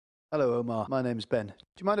Hello, Omar. My name's Ben. Do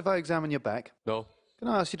you mind if I examine your back? No. Can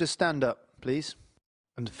I ask you to stand up, please?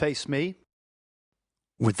 And face me?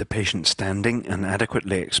 With the patient standing and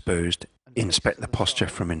adequately exposed, inspect the posture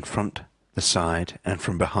from in front, the side, and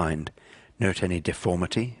from behind. Note any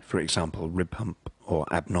deformity, for example, rib hump or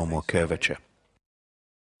abnormal curvature.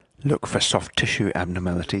 Look for soft tissue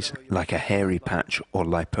abnormalities like a hairy patch or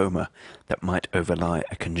lipoma that might overlie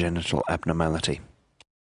a congenital abnormality.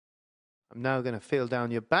 I'm now going to feel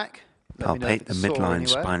down your back. Let me know if Palpate the it's sore midline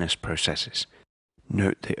anywhere. spinous processes.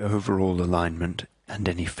 Note the overall alignment and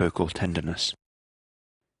any focal tenderness.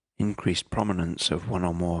 Increased prominence of one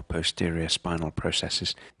or more posterior spinal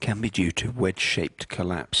processes can be due to wedge-shaped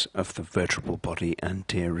collapse of the vertebral body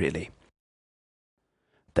anteriorly.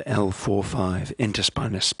 The L4-5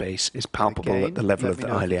 interspinous space is palpable Again, at the level let of me the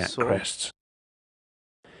know if it's iliac sore. crests.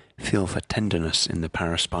 Feel for tenderness in the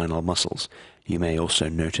paraspinal muscles. You may also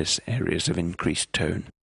notice areas of increased tone.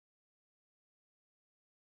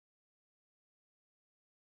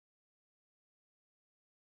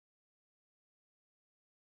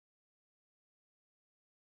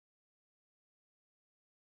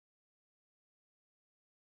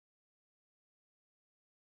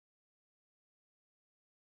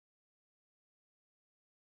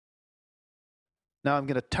 Now I'm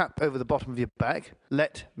going to tap over the bottom of your back.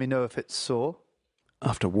 Let me know if it's sore.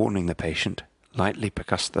 After warning the patient, lightly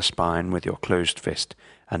percuss the spine with your closed fist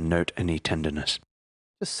and note any tenderness.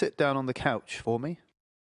 Just sit down on the couch for me.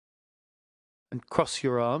 And cross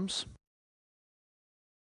your arms.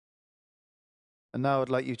 And now I'd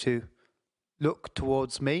like you to look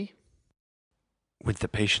towards me. With the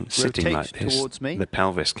patient sitting Rotate like this, towards me. the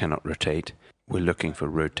pelvis cannot rotate. We're looking for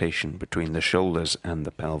rotation between the shoulders and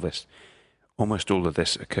the pelvis. Almost all of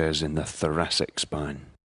this occurs in the thoracic spine.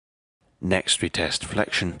 Next we test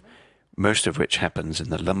flexion, most of which happens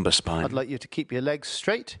in the lumbar spine. I'd like you to keep your legs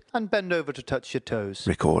straight and bend over to touch your toes.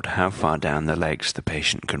 Record how far down the legs the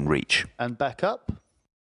patient can reach. And back up.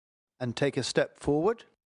 And take a step forward.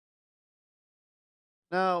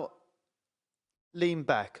 Now, lean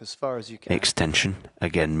back as far as you can. Extension,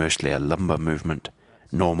 again mostly a lumbar movement.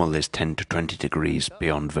 Normal is 10 to 20 degrees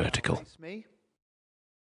beyond vertical. Face me.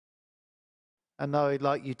 And now I'd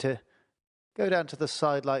like you to go down to the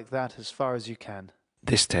side like that as far as you can.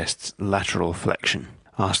 This tests lateral flexion.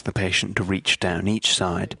 Ask the patient to reach down each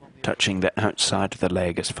side, touching the outside of the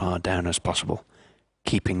leg as far down as possible,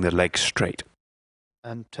 keeping the leg straight.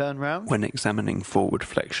 And turn round. When examining forward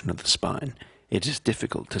flexion of the spine, it is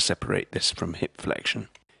difficult to separate this from hip flexion.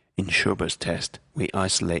 In Schober's test, we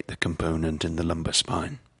isolate the component in the lumbar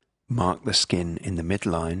spine. Mark the skin in the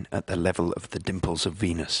midline at the level of the dimples of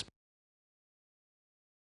Venus.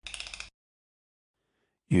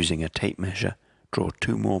 Using a tape measure, draw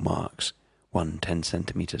two more marks, one 10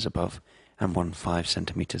 centimeters above and one 5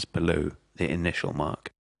 centimeters below the initial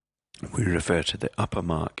mark. We refer to the upper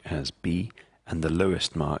mark as B and the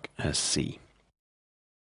lowest mark as C.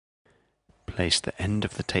 Place the end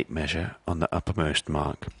of the tape measure on the uppermost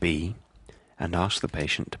mark, B, and ask the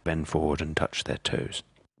patient to bend forward and touch their toes.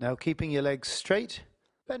 Now keeping your legs straight,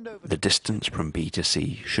 bend over. The distance from B to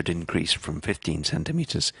C should increase from 15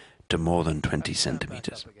 centimeters to more than 20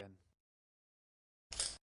 centimeters.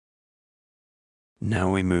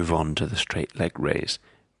 Now we move on to the straight leg raise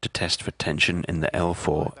to test for tension in the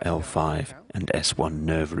L4, L5 and S1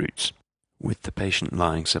 nerve roots. With the patient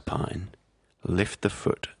lying supine, lift the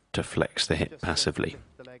foot to flex the hip passively,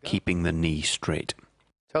 keeping the knee straight.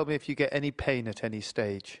 Tell me if you get any pain at any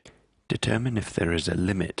stage. Determine if there is a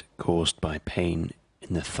limit caused by pain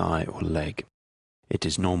in the thigh or leg. It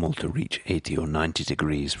is normal to reach 80 or 90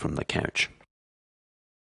 degrees from the couch.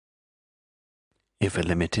 If a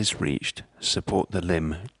limit is reached, support the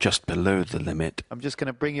limb just below the limit. I'm just going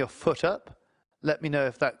to bring your foot up. Let me know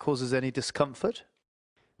if that causes any discomfort.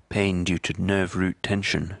 Pain due to nerve root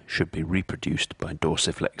tension should be reproduced by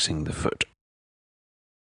dorsiflexing the foot.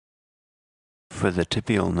 For the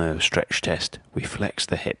tibial nerve stretch test, we flex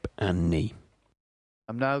the hip and knee.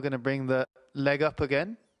 I'm now going to bring the leg up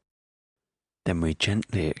again. Then we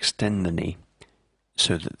gently extend the knee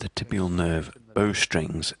so that the tibial nerve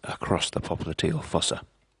bowstrings across the popliteal fossa.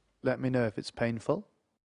 Let me know if it's painful.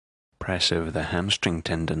 Press over the hamstring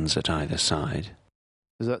tendons at either side.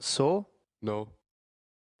 Is that sore? No.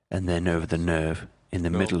 And then over the nerve in the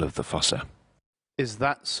middle of the fossa. Is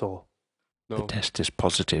that sore? No. The test is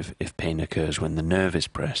positive if pain occurs when the nerve is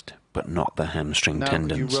pressed, but not the hamstring Now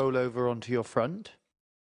tendons. could you roll over onto your front?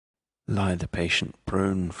 Lie the patient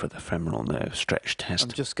prone for the femoral nerve stretch test.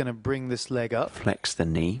 I'm just going to bring this leg up. Flex the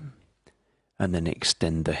knee and then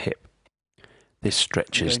extend the hip. This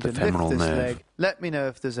stretches the I'm going to femoral lift this nerve. leg. Let me know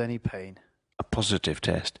if there's any pain. A positive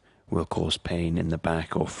test will cause pain in the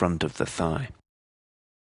back or front of the thigh.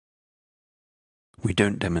 We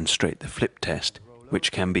don't demonstrate the flip test,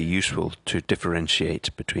 which can be useful to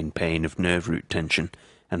differentiate between pain of nerve root tension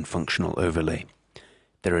and functional overlay.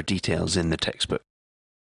 There are details in the textbook.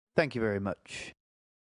 Thank you very much.